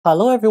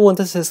Hello everyone,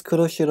 this is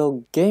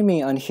Kuroshiro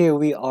Gaming and here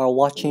we are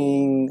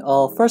watching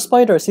First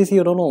Spider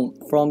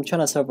CC from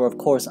China server of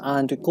course,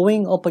 and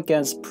going up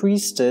against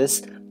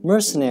Priestess,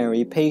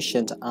 Mercenary,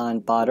 Patient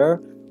and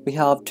Batter. We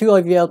have two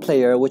IVL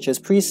player, which is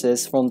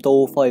Priestess from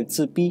Do 5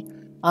 Zibi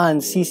and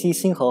CC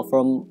Singhe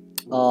from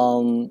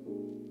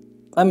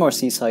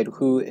MRC side,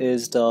 who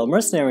is the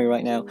Mercenary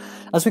right now.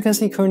 As we can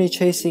see, currently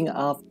chasing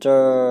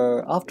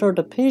after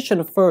the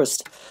Patient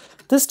first.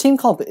 This team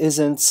comp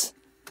isn't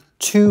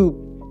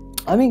too...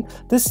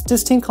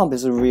 this team comp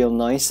is real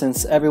nice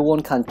since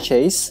everyone can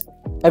chase,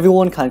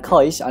 everyone can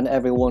kite, and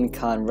everyone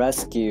can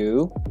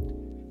rescue.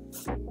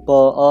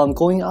 But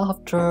going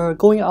after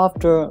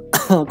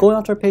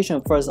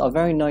Patient first, a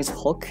very nice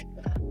hook.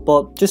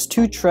 But just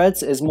 2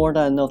 treads is more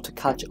than enough to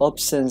catch up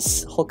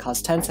since hook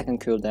has 10-second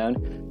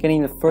cooldown.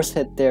 Getting the first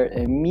hit there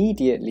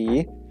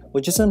immediately,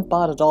 which isn't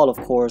bad at all of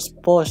course.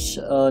 Push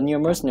near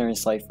Mercenary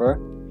Cypher.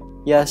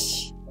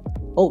 Yes.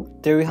 Oh,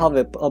 there we have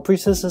it.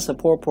 Priestess's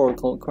support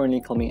portal currently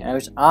coming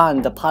out,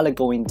 and the pallet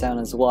going down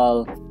as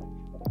well.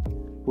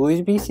 Will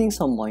we be seeing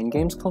some mind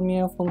games coming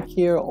out from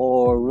here,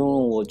 or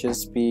Rune will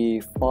just be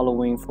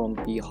following from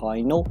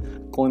behind? No,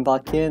 going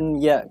back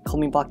in, yeah,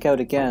 coming back out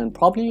again.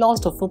 Probably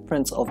lost the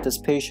footprints of this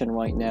Patient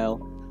right now.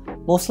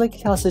 Most likely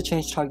has to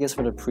change targets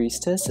for the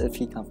Priestess if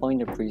he can find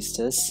the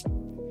Priestess.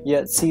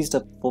 Yet sees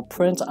the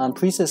footprint, and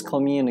Priestess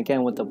coming in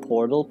again with the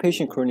portal.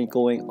 Patient currently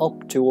going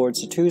up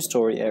towards the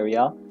 2-story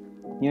area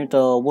near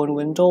the 1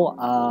 window,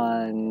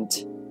 and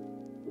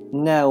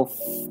now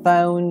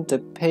found the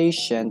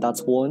Patient.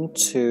 That's 1,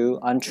 2,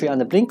 and 3, and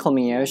the blink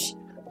coming out.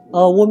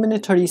 1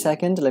 minute 30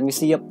 seconds. Let me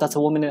see. Yep, that's a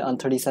 1 minute and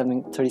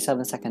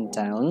 37 second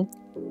down,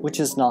 which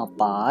is not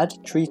bad.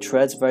 3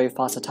 treads, very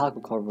fast attack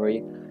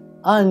recovery,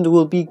 and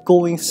we'll be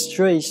going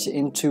straight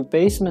into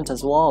basement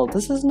as well.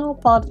 This is not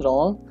bad at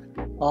all.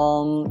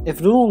 If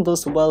Rune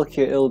does well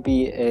here, it'll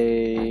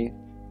be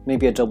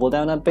maybe a double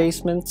down at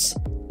basements.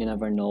 You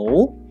never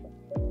know.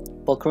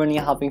 But currently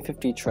having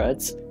 50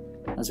 treads,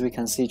 as we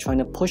can see, trying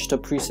to push the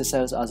Priestess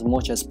out as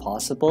much as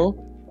possible.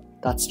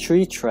 That's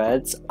 3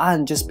 treads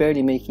and just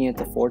barely making it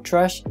to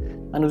Fortress.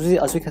 And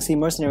as we can see,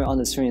 Mercenary on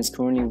the screen is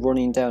currently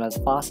running down as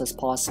fast as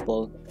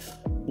possible.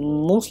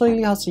 Most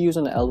likely has to use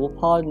an elbow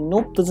pad.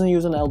 Nope, doesn't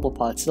use an elbow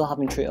pad. Still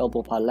having 3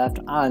 elbow pad left,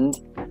 and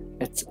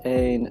it's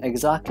an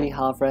exactly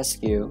half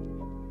rescue.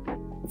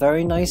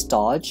 Very nice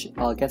dodge.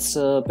 Gets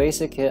the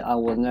basic hit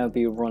and will now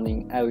be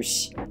running out.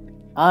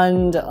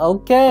 And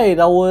okay,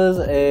 that was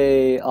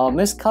a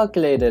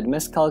miscalculated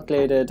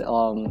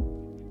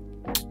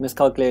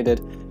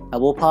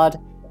elbow pad.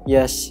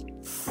 Yes.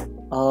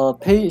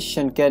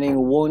 Patient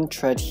getting 1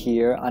 tread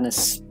here, and a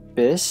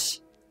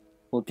spit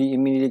will be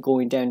immediately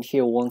going down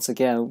here once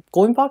again.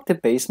 Going back to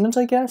basement,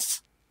 I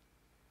guess.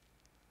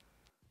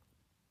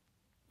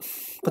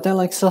 But then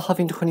like still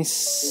having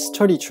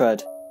 30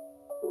 tread.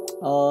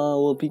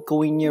 We'll be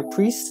going near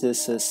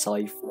Priestess's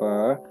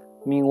Cypher.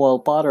 Meanwhile,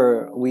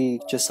 Batter,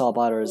 we just saw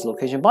Batter's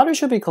location. Batter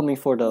should be coming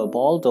for the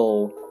ball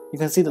though. You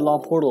can see the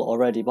long portal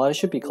already. Batter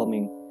should be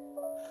coming.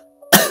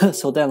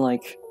 So then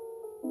like,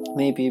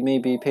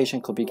 maybe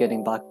Patient could be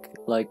getting back,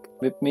 like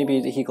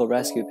maybe he could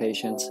rescue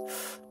Patient.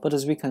 But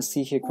as we can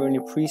see here, currently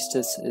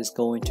Priestess is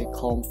going to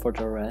come for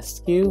the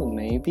rescue,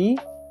 maybe.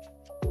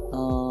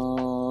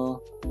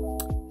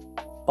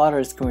 Batter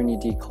is currently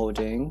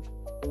decoding.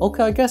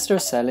 Okay, I guess they're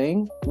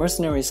selling.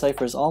 Mercenary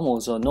Cypher is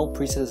almost done. No,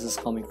 Priestess is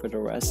coming for the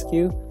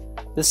rescue.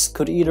 This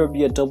could either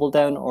be a double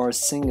down or a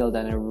single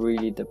down, it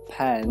really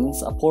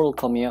depends. A portal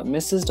coming out,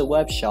 misses the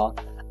web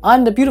shot,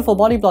 and a beautiful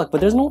body block, but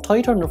there's no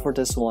tie turner for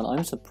this one.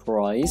 I'm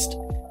surprised.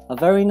 A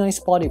very nice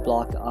body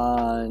block,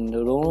 and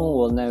Rune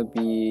will now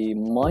be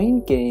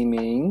mind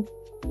gaming.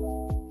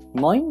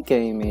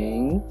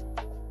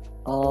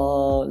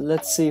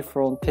 Let's see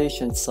from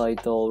Patient side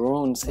though.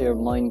 Rune's here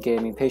mind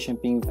gaming,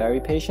 Patient being very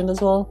patient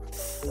as well.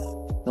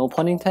 No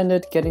pun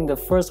intended, getting the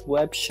first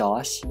web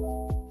shot.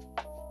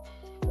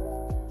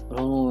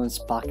 Rune is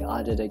back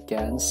at it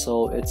again,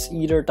 so it's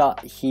either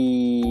that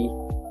he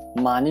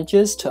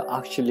manages to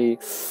actually...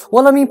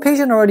 Well, I mean,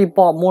 Patient already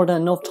bought more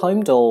than enough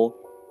time though.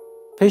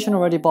 Patient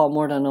already bought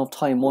more than enough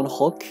time. 1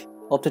 hook,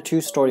 up to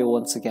 2-story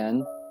once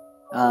again.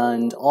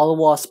 And all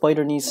what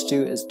Spider needs to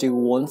do is do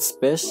 1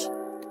 spit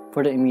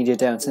for the immediate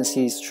down, since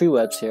he's 3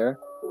 webs here.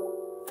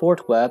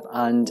 4th web,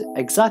 and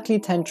exactly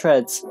 10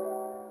 treads.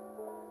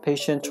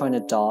 Patient trying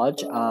to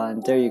dodge,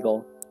 and there you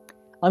go.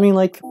 I mean,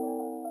 like,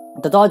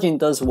 the dodging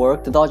does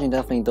work, the dodging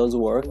definitely does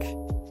work,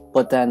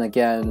 but then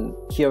again,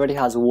 he already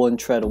has 1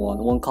 tread on,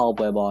 1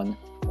 cobweb on,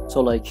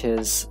 so like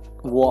his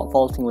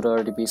vaulting would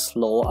already be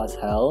slow as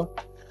hell.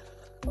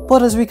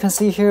 But as we can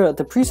see here,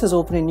 the Priest is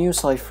opening new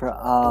Cypher,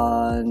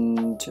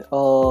 and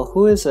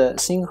who is it?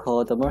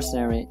 Singhe, the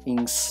Mercenary,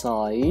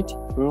 inside.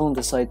 Rune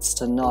decides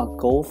to not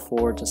go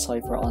for the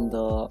Cypher in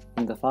the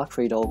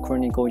factory though,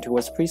 currently going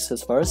towards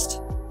Priestess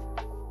first.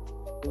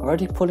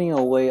 Already pulling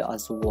away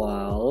as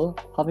well.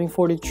 Having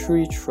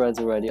 43 treads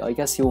already. I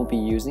guess he won't be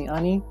using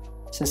any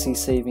since he's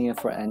saving it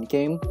for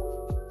endgame.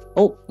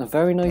 Oh, a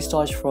very nice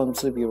dodge from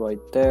Zibi right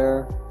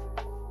there.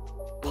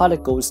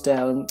 pallet goes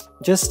down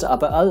just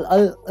about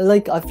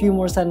like a few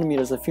more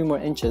centimeters, a few more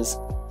inches,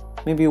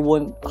 maybe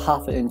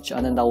 1/2 inch,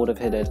 and then that would have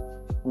hit it.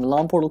 And the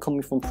alarm portal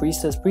coming from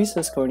Priestess.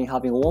 Priestess currently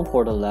having 1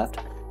 portal left.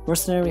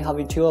 Mercenary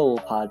having 2 owl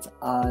pads,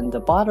 and the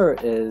batter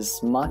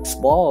is Max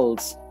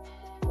Balls.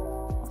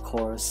 Of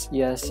course,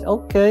 yes.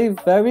 Okay,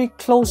 very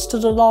close to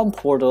the alarm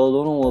portal.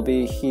 Luna will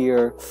be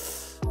here.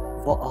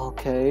 Well,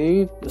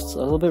 okay, just a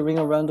little bit ring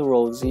around the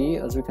rosy.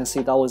 As we can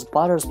see, that was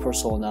Batter's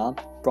persona,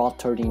 brought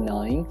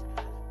 39,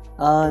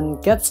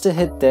 and gets the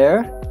hit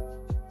there.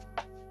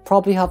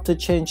 Probably have to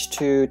change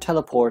to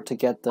teleport to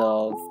get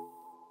the.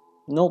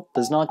 Nope,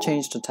 does not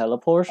change to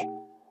teleport.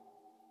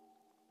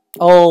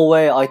 Oh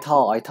wait, I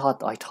thought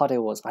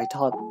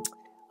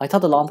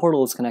the alarm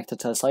portal was connected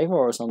to a cipher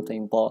or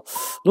something, but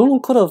Lulu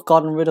could have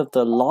gotten rid of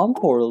the alarm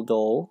portal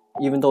though,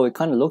 even though it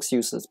kind of looks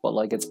useless, but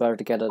like it's better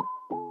to get it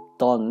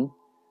done.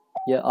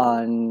 Yeah,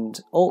 and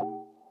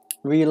oh,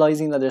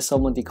 realizing that there's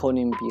someone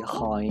decoding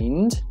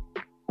behind.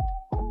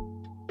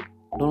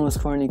 Lulu is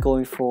currently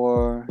going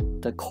for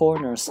the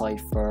corner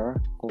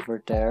cipher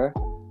over there.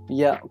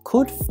 Yeah,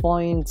 could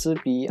find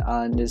Zubi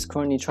and is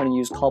currently trying to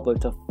use Cobweb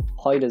to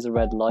hide as a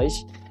red light.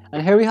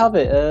 And here we have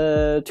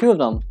it, 2 of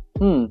them.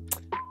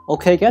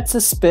 Okay, gets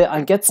a spit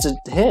and gets the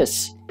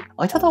hit.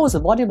 I thought that was a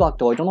body block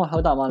though, I don't know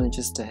how that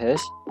manages to hit.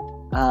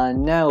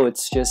 And now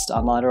it's just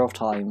a matter of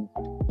time.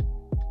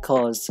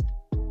 Cause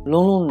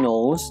Lolo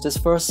knows, this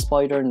first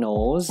spider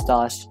knows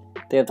that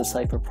they have the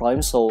Cypher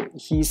Prime, so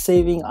he's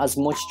saving as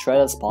much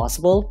thread as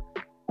possible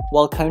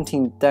while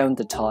counting down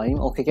the time.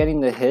 Okay, getting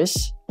the hit.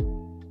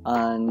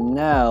 And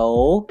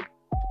now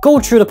go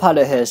through the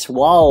pallet hit.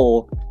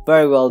 Wow,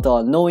 very well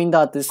done, knowing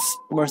that this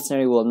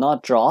mercenary will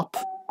not drop.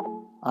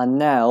 And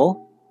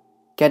now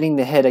getting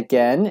the hit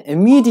again,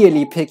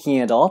 immediately picking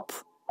it up.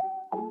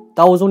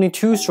 That was only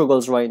 2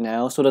 struggles right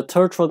now, so the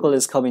 3rd struggle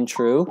is coming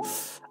through.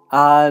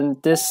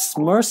 And this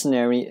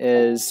mercenary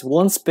is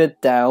 1 spit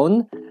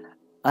down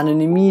and an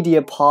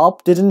immediate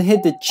pop. Didn't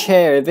hit the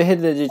chair. If it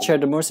hit the chair,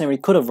 the mercenary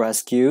could have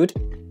rescued.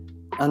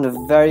 And a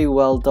very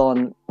well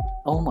done.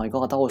 Oh my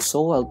god, that was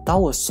so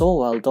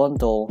well done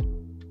though.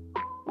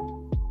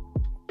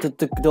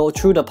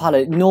 Through the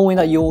pallet, knowing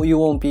that you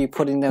won't be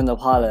putting down the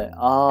pallet.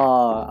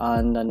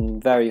 And then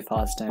very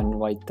fast down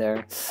right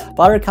there.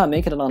 Batter can't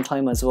make it on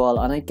time as well,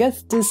 and I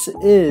guess this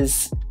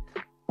is,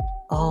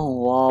 oh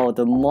wow,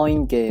 the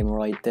mind game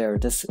right there.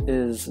 This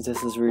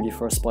is really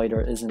for Spider,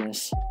 isn't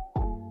it?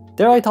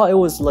 There I thought it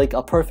was like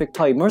a perfect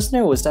tie.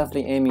 Mercenary was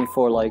definitely aiming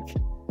for like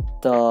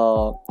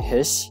the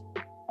hit,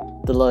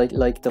 the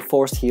like the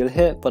forced heal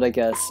hit, but I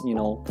guess, you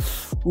know,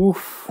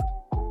 oof.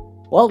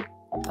 Well,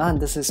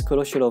 and this is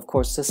Kuroshiro, of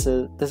course. This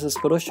is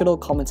Kuroshiro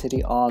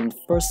commentating on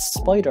First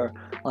Spider.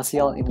 I'll see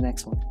y'all in the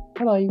next one.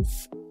 Bye bye.